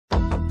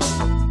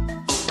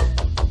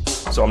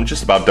So I'm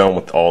just about done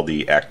with all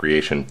the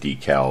Accreation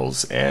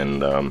decals,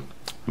 and I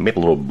made a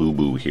little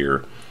boo-boo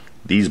here.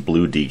 These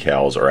blue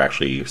decals are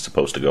actually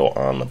supposed to go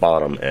on the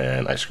bottom,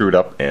 and I screwed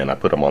up and I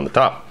put them on the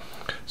top.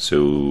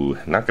 So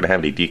not going to have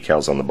any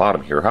decals on the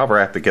bottom here. However,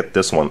 I have to get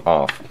this one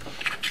off.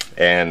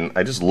 And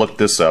I just looked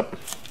this up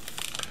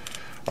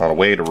on a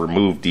way to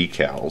remove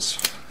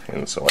decals,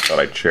 and so I thought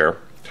I'd share.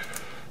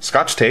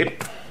 Scotch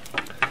tape.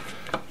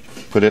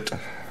 Put it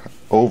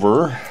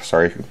over,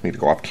 sorry, I need to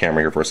go off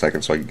camera here for a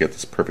second so I can get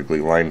this perfectly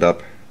lined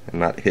up and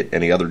not hit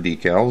any other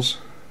decals.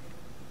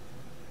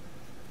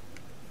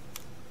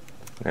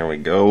 There we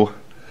go.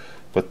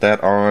 Put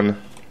that on.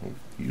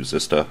 Use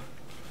this to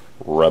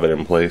rub it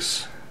in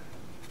place.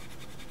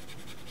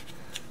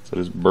 So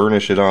just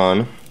burnish it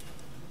on.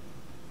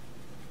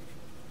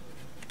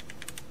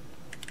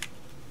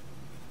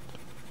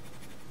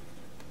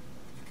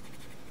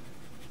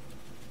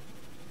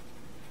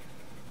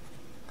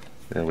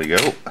 There we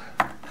go.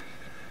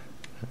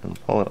 And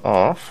pull it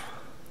off.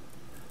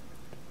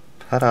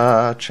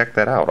 Ta-da! Check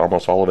that out.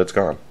 Almost all of it's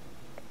gone.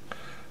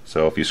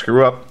 So if you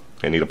screw up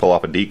and need to pull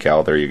off a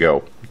decal, there you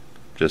go.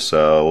 Just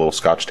a little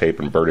Scotch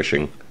tape and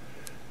burnishing,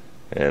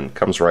 and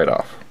comes right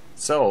off.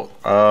 So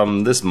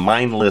this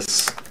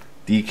mindless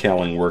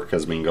decaling work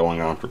has been going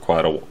on for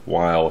quite a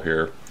while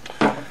here.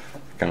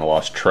 Kind of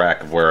lost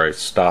track of where I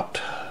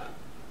stopped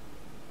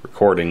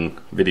recording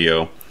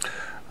video,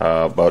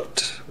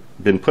 but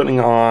been putting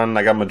on,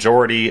 I got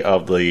majority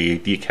of the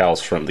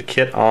decals from the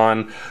kit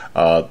on.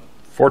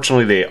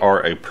 Fortunately, they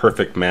are a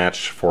perfect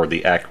match for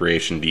the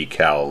Accreation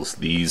decals.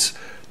 These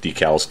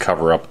decals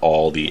cover up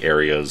all the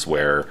areas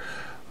where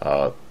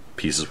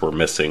pieces were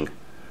missing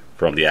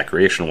from the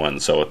Accreation one,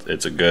 so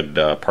it's a good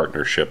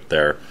partnership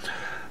there.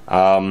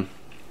 The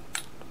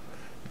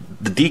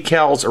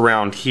decals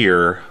around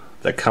here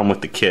that come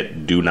with the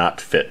kit do not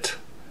fit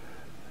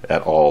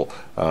at all.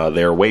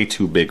 They're way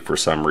too big for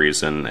some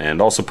reason,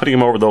 and also putting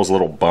them over those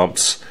little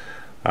bumps,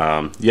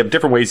 you have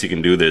different ways you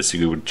can do this.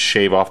 You would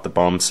shave off the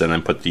bumps and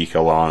then put the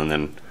decal on, and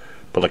then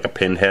put like a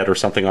pinhead or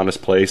something on this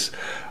place.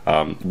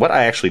 What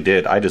I actually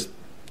did, I just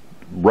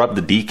rubbed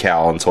the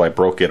decal, and so I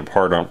broke it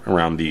apart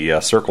around the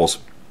circles,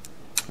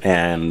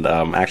 and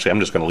actually I'm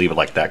just going to leave it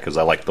like that because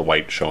I like the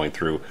white showing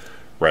through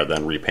rather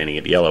than repainting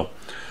it yellow.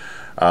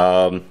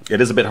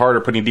 It is a bit harder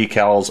putting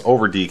decals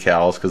over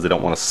decals because they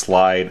don't want to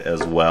slide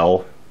as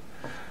well.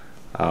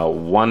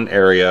 One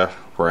area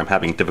where I'm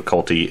having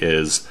difficulty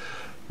is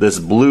this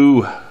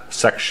blue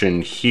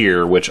section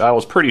here, which I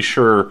was pretty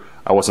sure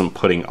I wasn't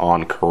putting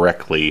on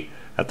correctly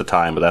at the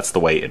time, but that's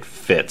the way it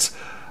fits.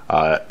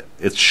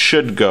 It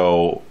should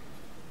go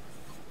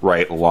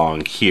right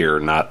along here,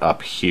 not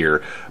up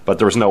here, but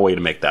there was no way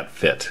to make that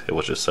fit. It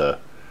was just a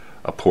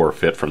poor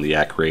fit from the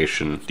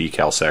Accreation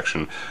decal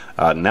section.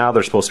 Now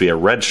there's supposed to be a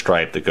red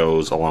stripe that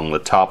goes along the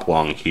top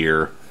along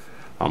here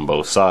on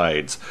both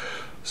sides.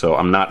 So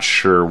I'm not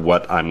sure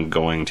what I'm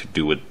going to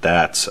do with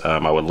that.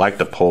 I would like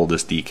to pull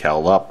this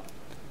decal up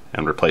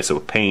and replace it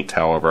with paint.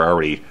 However, I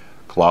already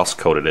gloss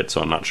coated it,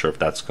 so I'm not sure if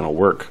that's going to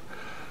work.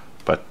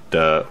 But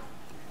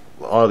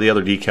all the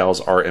other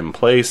decals are in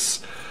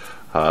place.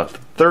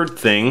 Third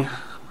thing,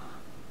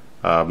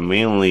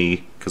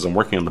 mainly because I'm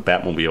working on the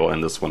Batmobile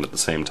and this one at the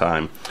same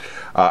time,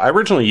 I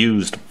originally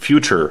used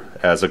Future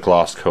as a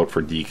gloss coat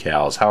for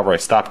decals. However, I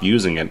stopped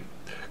using it,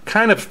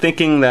 kind of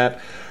thinking that,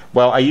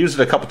 well, I used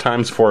it a couple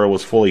times before it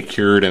was fully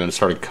cured and it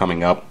started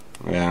coming up,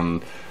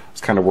 and I was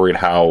kind of worried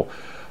how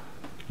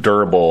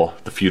durable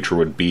the Future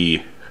would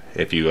be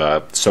if you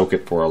soak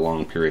it for a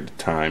long period of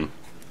time.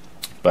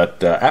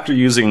 But after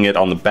using it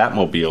on the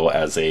Batmobile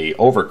as a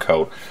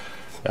overcoat,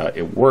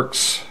 it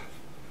works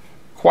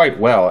quite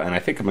well, and I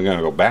think I'm going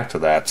to go back to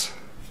that.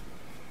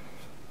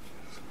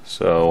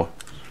 So,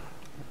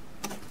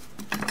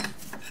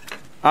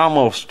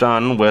 almost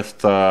done with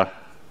the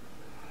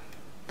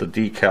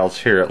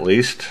decals here, at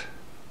least.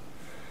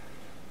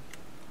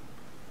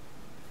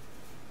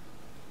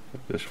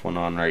 Put this one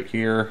on right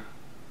here.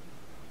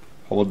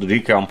 Hold the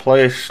decal in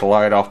place,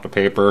 slide off the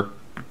paper.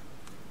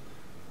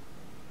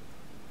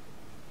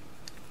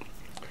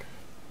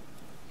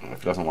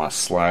 If it doesn't want to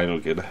slide,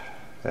 we could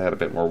add a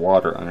bit more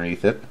water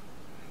underneath it.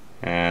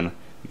 And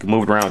you can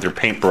move it around with your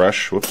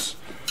paintbrush. Whoops.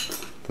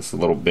 This is a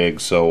little big,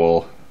 so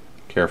we'll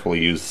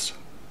carefully use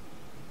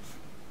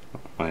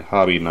my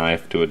hobby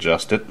knife to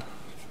adjust it.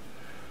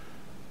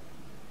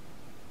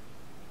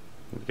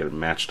 Get it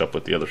matched up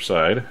with the other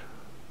side.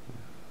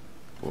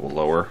 A little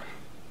lower.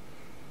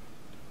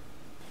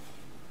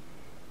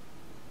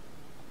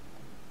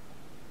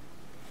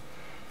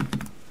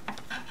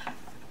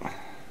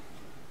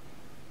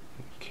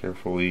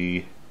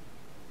 Carefully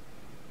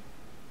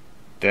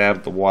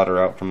dab the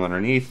water out from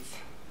underneath,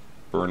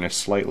 burnish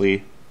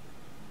slightly.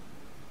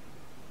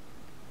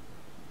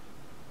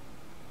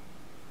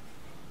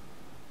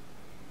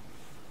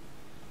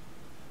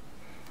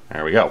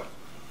 There we go.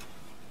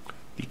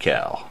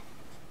 Decal.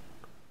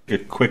 A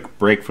quick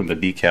break from the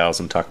decals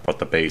and talk about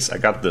the base. I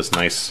got this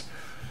nice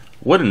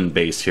wooden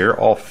base here,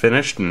 all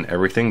finished and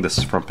everything. This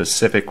is from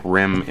Pacific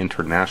Rim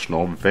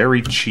International.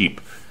 Very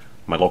cheap.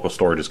 my local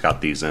store just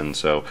got these in,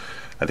 so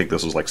I think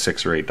this was like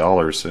 $6 or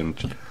 $8,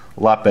 and a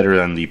lot better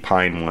than the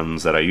pine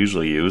ones that I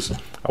usually use.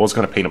 I was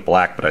going to paint it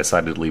black, but I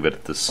decided to leave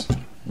it this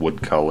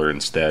wood color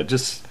instead,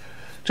 just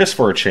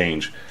for a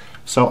change.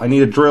 So I need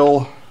to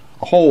drill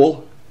a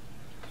hole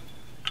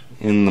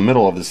in the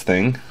middle of this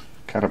thing,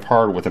 kind of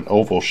hard with an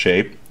oval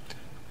shape.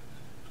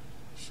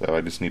 So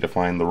I just need to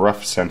find the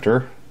rough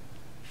center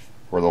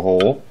for the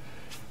hole,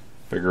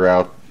 figure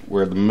out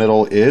where the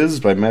middle is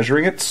by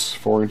measuring it,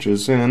 4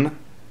 inches in.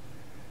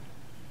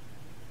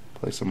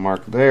 Place a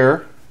mark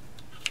there.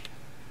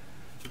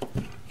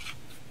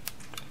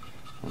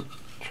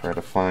 Try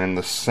to find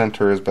the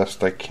center as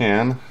best I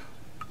can.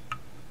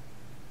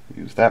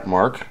 Use that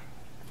mark.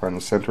 Find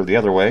the center the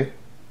other way.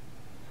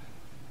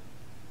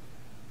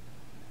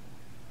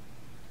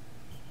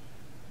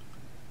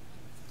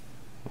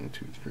 One,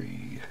 two,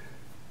 three.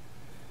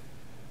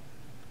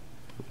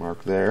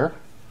 Mark there.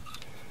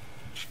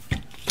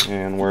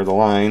 And where the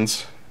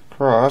lines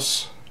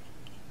cross,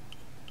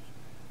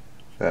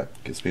 that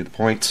gives me the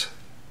point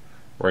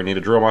where I need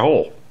to drill my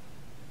hole.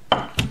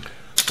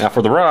 Now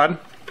for the rod,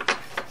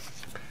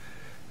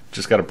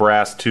 just got a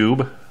brass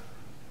tube,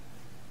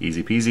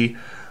 easy peasy.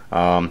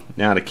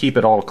 Now to keep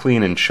it all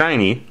clean and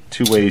shiny,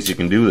 2 ways you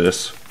can do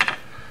this.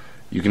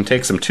 You can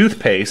take some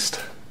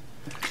toothpaste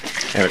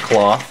and a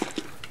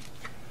cloth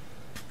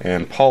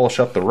and polish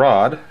up the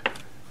rod,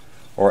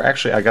 or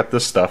actually I got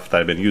this stuff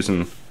that I've been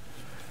using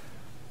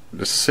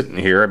just sitting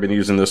here. I've been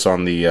using this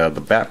on the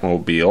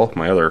Batmobile,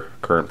 my other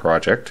current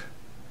project,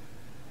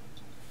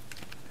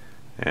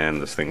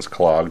 and this thing's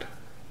clogged.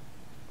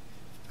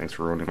 Thanks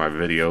for ruining my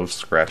videos,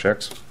 Scratch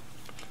X.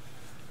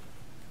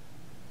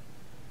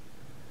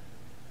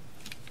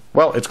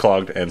 Well, it's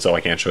clogged, and so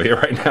I can't show you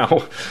right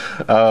now.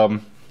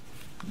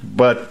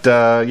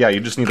 Yeah,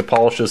 you just need to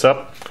polish this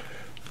up.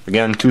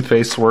 Again,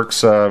 toothpaste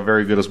works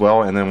very good as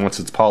well, and then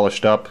once it's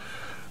polished up,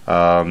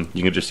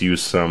 you can just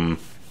use some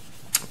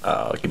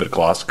give it a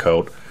gloss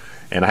coat.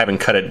 And I haven't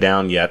cut it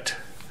down yet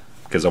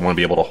because I want to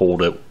be able to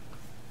hold it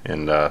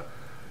and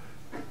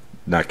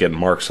not get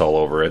marks all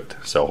over it,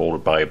 so hold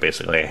it by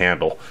basically a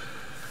handle.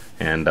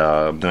 And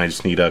then I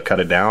just need to cut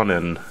it down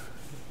and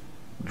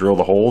drill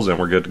the holes, and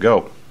we're good to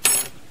go.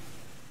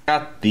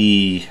 Got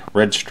the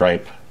red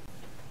stripe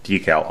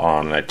decal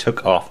on, and I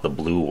took off the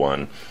blue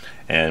one,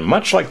 and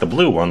much like the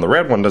blue one, the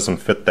red one doesn't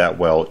fit that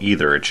well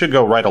either. It should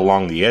go right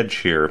along the edge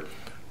here,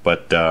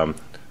 but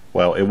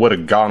well, it would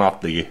have gone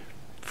off the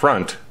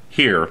front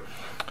here,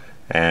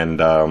 and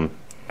well,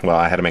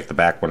 I had to make the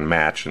back one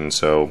match, and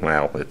so,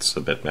 well, it's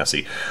a bit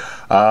messy.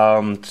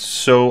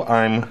 So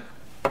I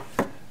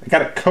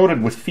got it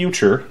coated with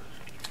Future,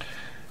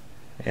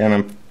 and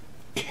I'm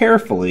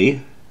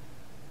carefully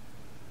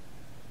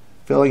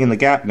filling in the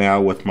gap now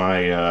with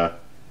my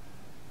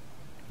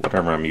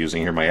whatever I'm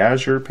using here, my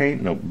Azure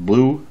paint, no,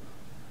 blue,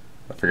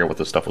 I forget what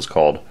this stuff was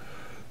called.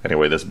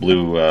 Anyway, this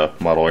blue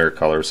Model Air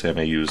color Sam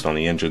used on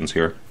the engines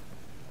here.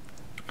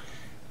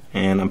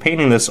 And I'm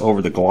painting this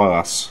over the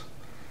gloss,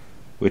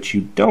 which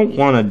you don't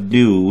want to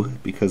do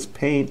because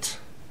paint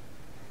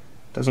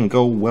doesn't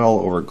go well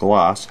over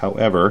gloss.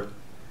 However,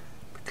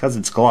 because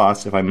it's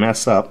gloss, if I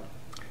mess up,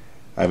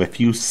 I have a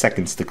few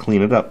seconds to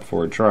clean it up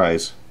before it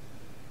dries.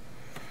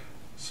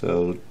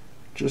 So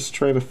just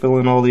try to fill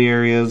in all the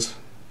areas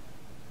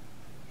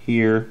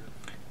here,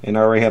 and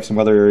I already have some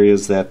other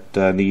areas that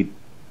need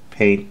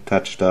paint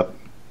touched up,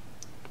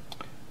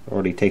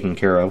 already taken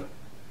care of.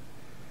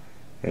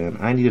 And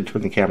I need to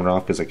turn the camera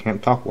off because I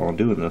can't talk while I'm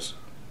doing this.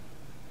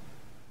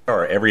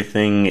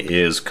 Everything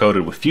is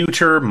coated with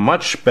Future,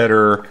 much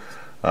better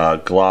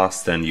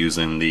gloss than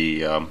using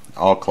the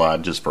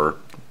MacLeod just for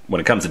when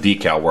it comes to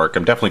decal work.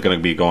 I'm definitely going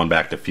to be going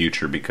back to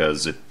Future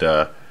because it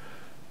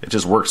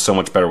just works so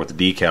much better with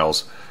the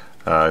decals.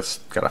 It's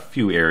got a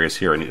few areas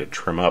here I need to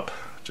trim up,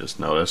 just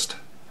noticed.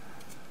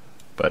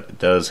 But it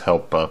does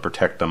help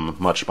protect them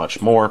much,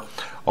 much more.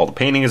 All the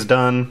painting is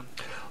done.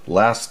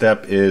 Last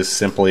step is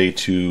simply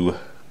to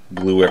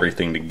glue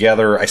everything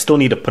together. I still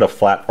need to put a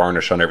flat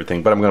varnish on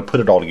everything, but I'm going to put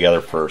it all together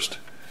first.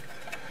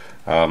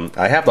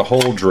 I have the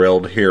hole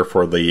drilled here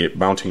for the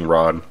mounting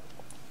rod.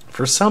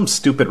 For some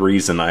stupid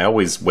reason, I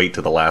always wait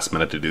to the last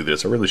minute to do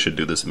this. I really should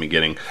do this in the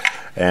beginning.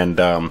 And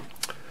of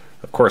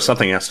course,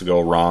 something has to go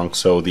wrong.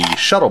 So the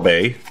shuttle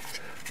bay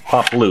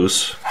popped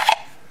loose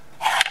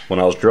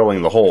when I was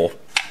drilling the hole.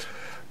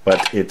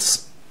 But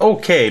it's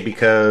okay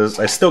because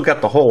I still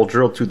got the hole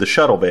drilled through the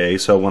shuttle bay,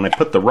 so when I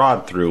put the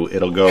rod through,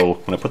 it'll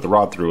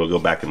go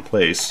back in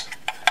place.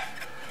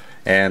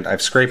 And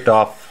I've scraped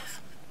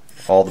off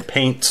all the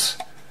paint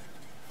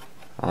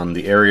on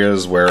the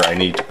areas where I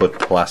need to put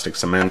plastic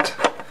cement.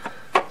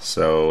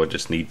 So I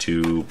just need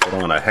to put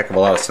on a heck of a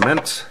lot of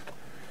cement.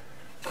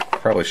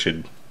 Probably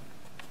should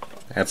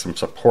add some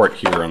support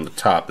here on the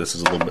top. This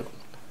is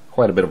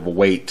quite a bit of a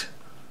weight.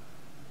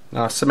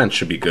 Cement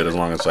should be good as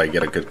long as I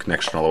get a good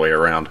connection all the way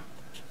around.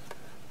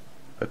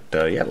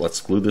 But yeah,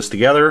 let's glue this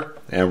together,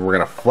 and we're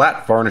going to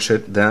flat varnish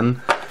it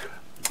then.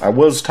 I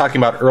was talking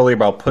about earlier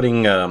about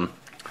putting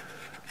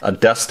a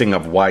dusting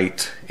of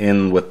white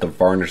in with the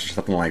varnish or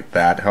something like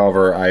that.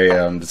 However,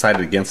 I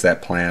decided against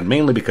that plan,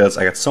 mainly because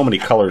I got so many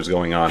colors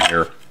going on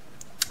here,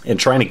 and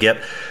trying to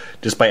get,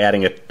 just by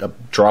adding a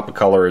drop of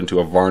color into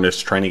a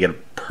varnish, trying to get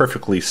it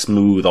perfectly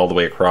smooth all the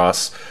way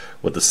across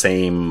with the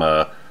same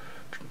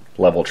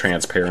level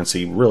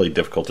transparency, really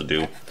difficult to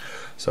do.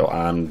 So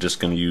I'm just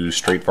going to use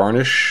straight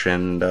varnish,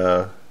 and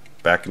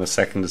back in a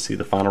second to see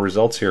the final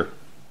results here.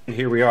 And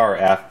here we are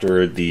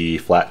after the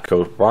flat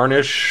coat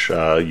varnish.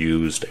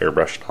 Used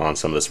airbrushed on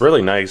some of this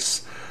really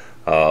nice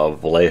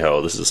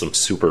Vallejo. This is some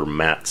super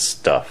matte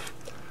stuff.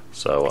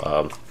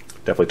 So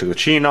definitely took the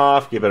sheen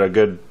off, give it a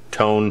good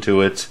tone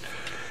to it,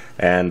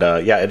 and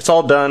yeah, it's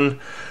all done.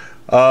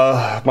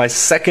 My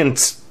second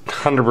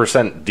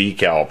 100%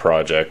 decal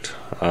project.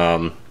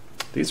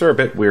 These are a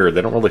bit weird.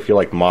 They don't really feel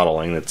like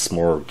modeling. It's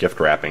more gift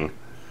wrapping.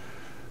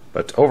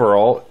 But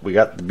overall, we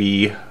got the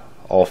bee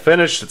all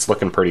finished. It's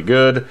looking pretty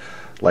good.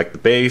 Like the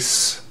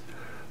base.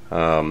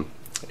 It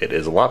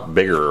is a lot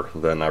bigger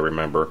than I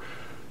remember.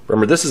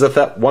 Remember, this is a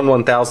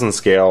 1/1000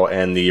 scale,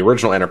 and the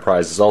original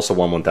Enterprise is also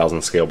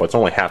 1/1000 scale, but it's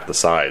only half the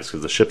size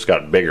because the ships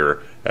got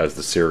bigger as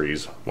the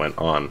series went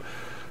on.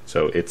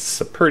 So it's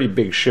a pretty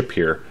big ship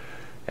here.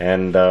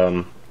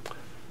 And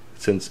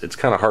since it's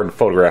kind of hard to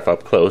photograph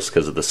up close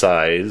because of the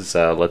size,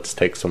 let's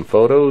take some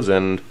photos,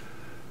 and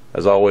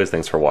as always,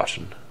 thanks for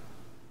watching.